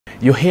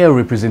You're here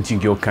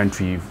representing your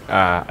country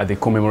at the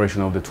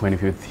commemoration of the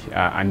 25th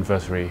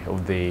anniversary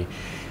of the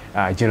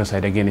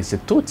genocide against the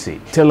Tutsi.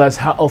 Tell us,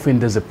 how often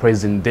does the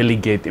president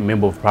delegate a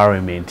member of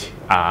parliament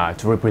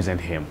to represent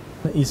him?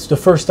 It's the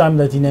first time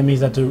that he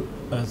names that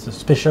as a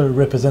special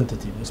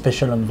representative, a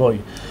special envoy.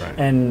 Right.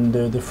 And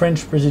the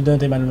French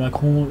president Emmanuel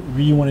Macron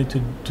really wanted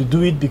to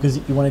do it because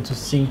he wanted to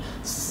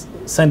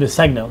send a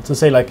signal to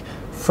say, like,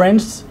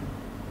 France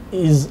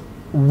is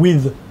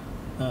with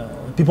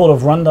people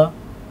of Rwanda,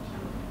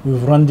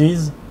 with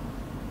Rwandese,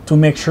 to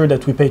make sure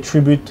that we pay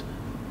tribute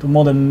to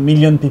more than 1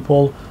 million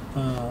people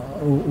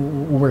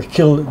who were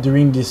killed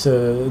during this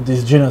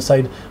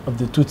genocide of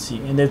the Tutsi.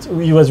 And that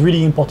it was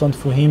really important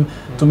for him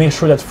to make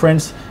sure that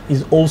France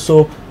is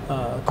also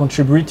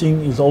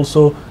contributing, is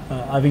also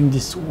having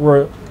this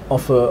word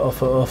of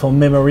a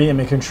memory and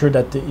making sure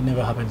that it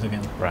never happens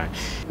again. Right.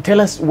 Tell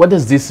us, what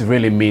does this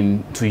really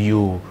mean to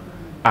you?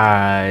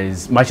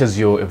 As much as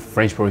you're a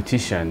French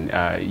politician,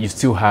 you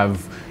still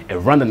have a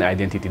Rwandan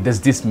identity. Does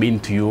this mean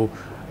to you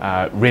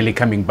really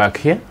coming back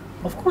here?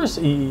 Of course,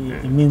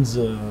 it means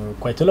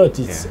quite a lot.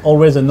 It's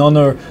always an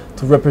honor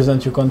to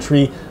represent your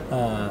country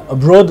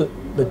abroad,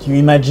 but you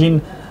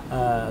imagine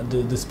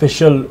the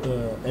special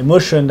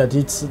emotion that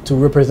it's to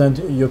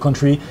represent your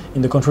country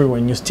in the country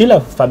when you still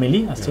have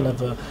family. I still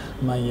have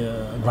my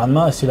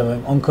grandma, I still have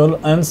an uncle,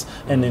 aunts,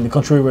 and in the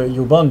country where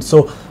you're born.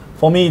 So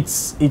for me,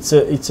 it's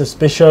a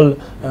special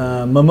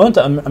moment.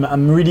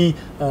 I'm really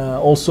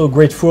also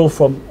grateful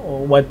from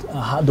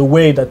the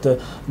way that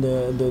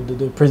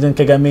the President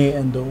Kagame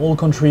and the whole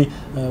country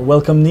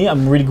welcomed me.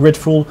 I'm really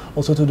grateful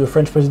also to the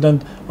French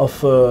president of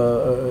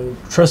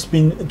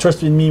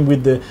trusting me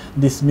with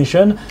this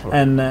mission,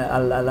 and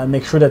I'll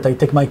make sure that I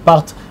take my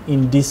part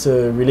in this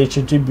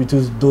relationship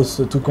between those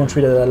two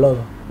countries that I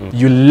love.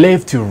 You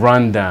left to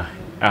Rwanda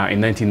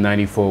in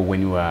 1994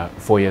 when you were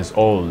 4 years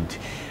old.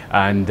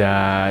 And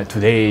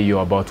today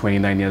you're about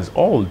 29 years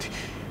old.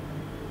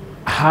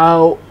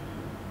 How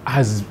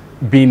has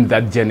been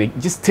that journey?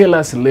 Just tell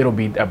us a little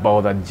bit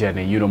about that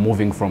journey, you know,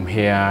 moving from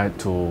here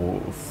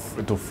to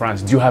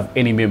France. Do you have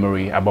any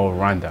memory about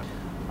Rwanda?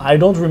 I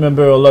don't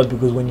remember a lot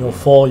because when you're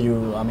 4,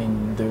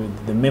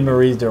 the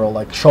memories, they're all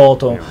like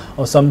short, or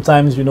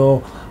sometimes, you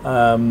know,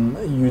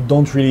 you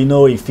don't really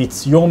know if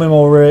it's your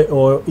memory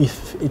or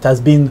if it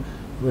has been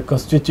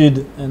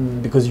reconstituted,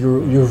 and because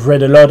you've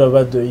read a lot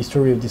about the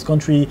history of this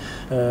country,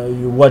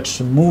 you watch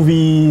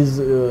movies,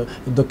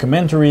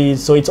 documentaries,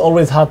 so it's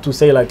always hard to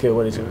say, like,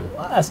 what is it.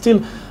 I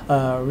still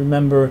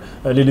remember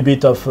a little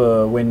bit of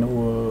when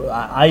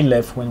I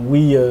left, when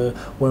we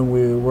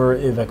were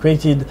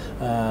evacuated.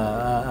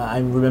 I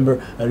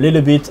remember a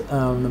little bit,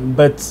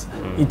 but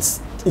it's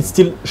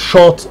still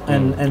short.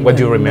 And what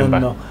do you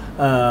remember?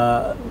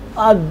 The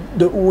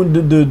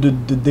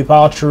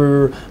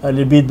departure a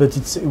little bit, but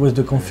it was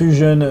the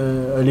confusion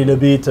a little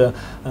bit.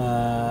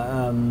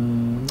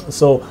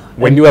 So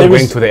when you were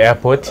going to the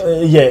airport,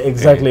 yeah,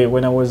 exactly.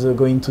 When I was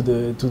going to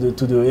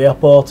the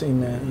airport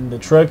in the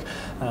truck,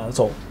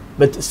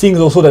 but things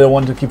also that I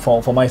want to keep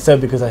for myself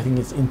because I think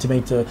it's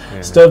intimate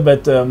stuff.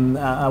 But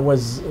I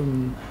was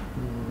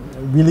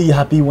really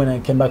happy when I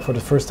came back for the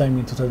first time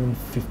in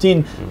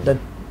 2015 that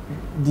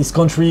this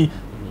country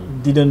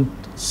didn't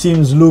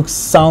seems, looks,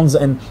 sounds,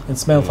 and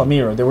smell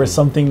familiar. There was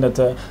something that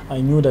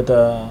I knew that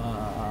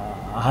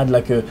I had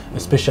like a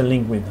special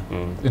link with.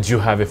 Did you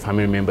have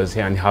family members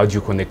here, and how do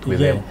you connect with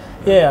them?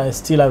 Yeah, I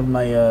still have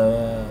my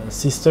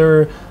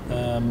sister,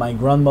 my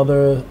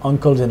grandmother,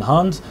 uncles, and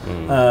aunts.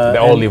 They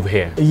all live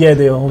here? Yeah,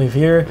 they all live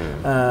here.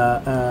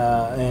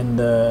 And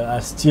I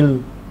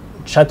still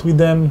chat with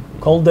them,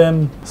 call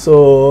them.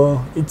 So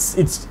it's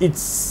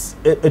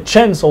a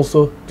chance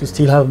also to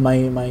still have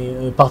my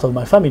part of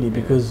my family,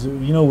 because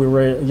you know, we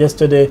were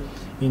yesterday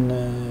in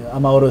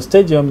Amahoro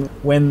Stadium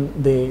when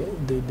they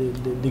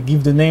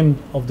give the name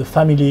of the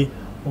family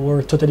who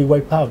were totally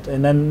wiped out,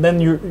 and then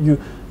you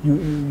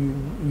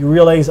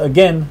realize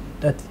again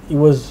that it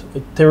was a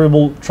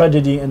terrible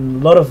tragedy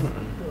and a lot of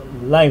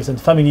lives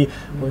and family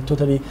were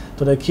totally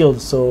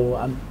killed. So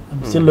I'm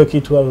still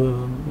lucky to have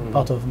a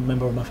part of a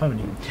member of my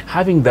family.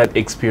 Having that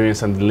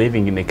experience and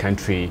living in a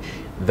country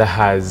that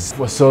has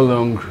for so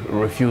long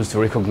refused to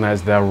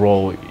recognize their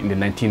role in the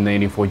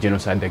 1994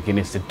 genocide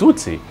against the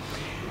Tutsi,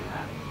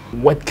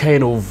 what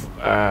kind of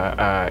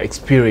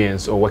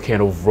experience or what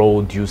kind of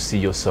role do you see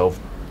yourself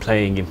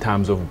playing in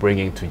terms of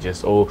bringing to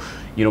just, or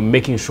you know,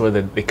 making sure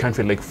that a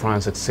country like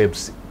France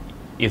accepts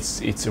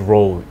its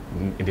role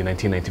in the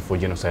 1994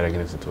 genocide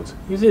against the Tutsi?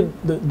 You see,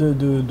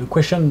 the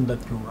question that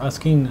you're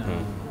asking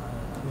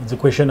is a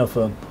question of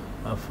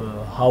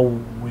how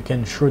we can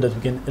ensure that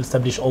we can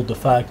establish all the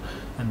facts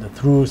and the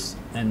truth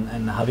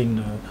and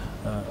having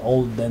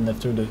all then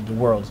after the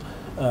world.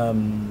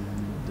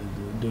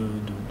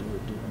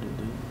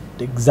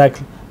 The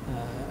exact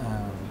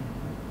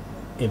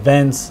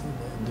events,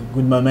 the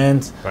good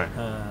moments, right.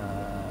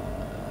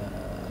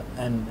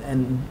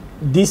 And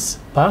this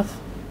path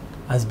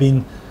has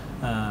been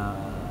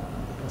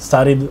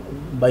started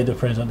by the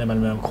President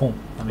Emmanuel Macron.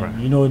 I mean,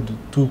 you know, the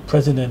two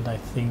presidents, I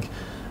think,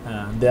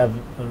 they have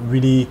a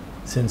really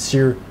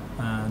sincere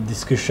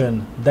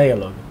discussion,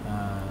 dialogue.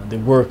 They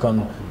work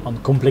on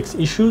complex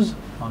issues,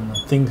 on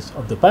things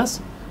of the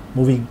past,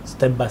 moving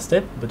step by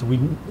step, but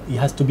it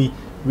has to be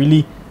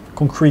really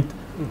concrete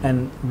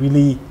and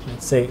really,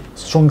 let's say,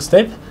 strong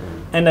step.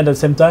 And at the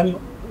same time,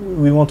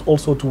 we want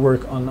also to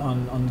work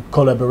on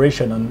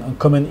collaboration, on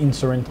common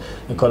insurance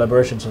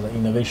collaboration, so the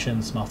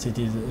innovation, smart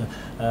cities,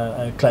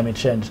 climate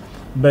change.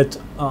 But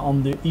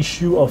on the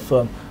issue of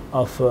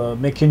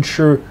making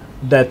sure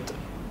that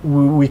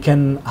we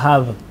can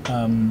have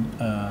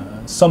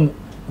some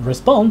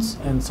response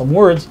and some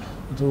words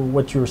to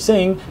what you're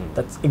saying,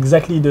 that's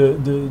exactly the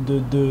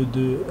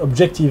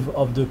objective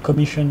of the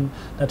commission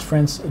that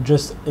France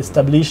just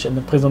established and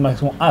the President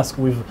Macron asked,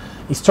 with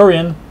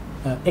historian,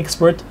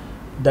 expert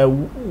that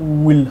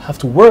will have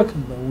to work.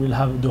 We'll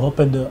have to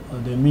open the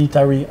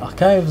military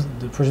archives,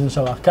 the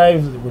presidential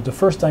archives. It was the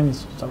first time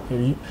it's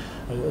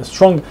a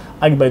strong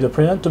act by the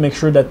president to make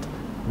sure that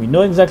we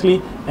know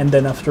exactly, and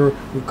then after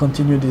we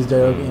continue this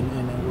dialogue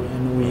and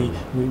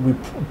we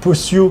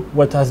pursue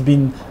what has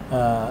been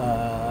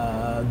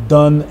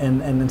done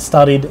and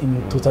started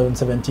in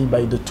 2017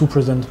 by the two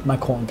presidents,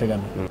 Macron and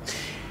Kagame.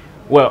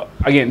 Well,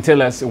 again,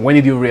 tell us, when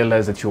did you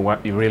realize that you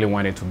really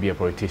wanted to be a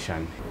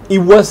politician? It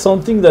was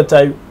something that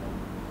I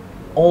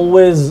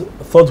always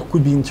thought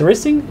could be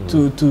interesting,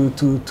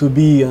 to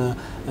be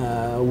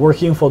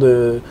working for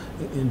the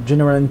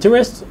general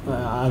interest,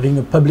 having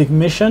a public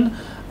mission,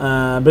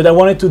 but I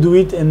wanted to do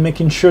it and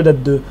making sure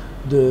that the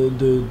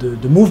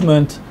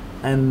movement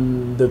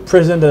and the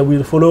president that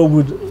will follow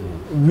would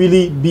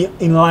really be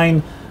in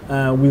line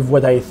with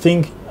what I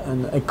think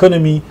on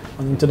economy,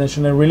 on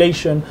international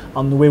relation,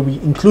 on the way we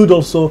include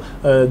also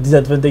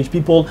disadvantaged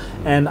people.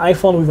 And I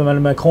found with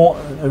Emmanuel Macron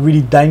a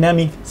really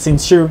dynamic,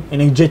 sincere,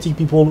 energetic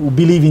people who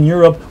believe in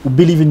Europe, who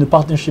believe in the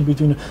partnership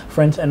between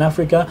France and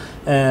Africa.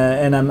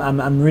 And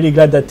I'm really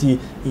glad that he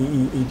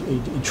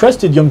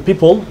trusted young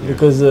people,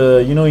 because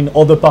you know, in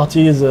other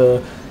parties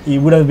it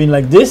would have been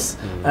like this.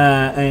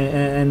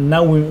 And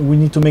now we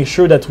need to make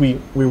sure that we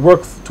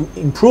work to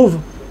improve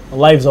the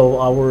lives of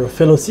our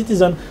fellow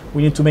citizens.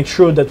 We need to make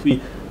sure that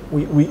we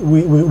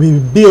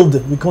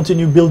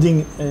continue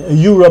building a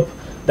Europe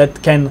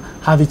that can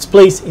have its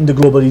place in the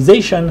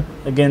globalization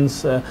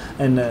against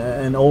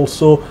and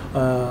also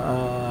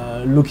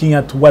looking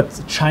at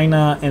what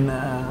China and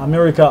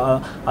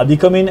America are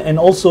becoming, and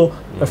also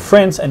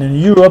France and in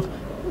Europe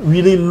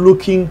really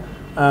looking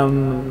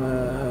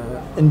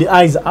in the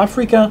eyes of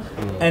Africa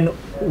and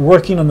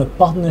working on a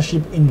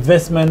partnership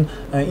investment,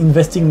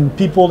 investing in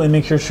people, and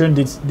making sure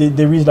that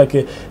there is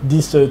like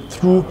this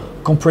true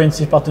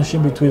comprehensive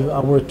partnership between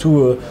our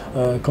two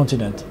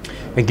continents.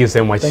 Thank you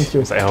so much. Thank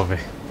you. Mr. Hervé.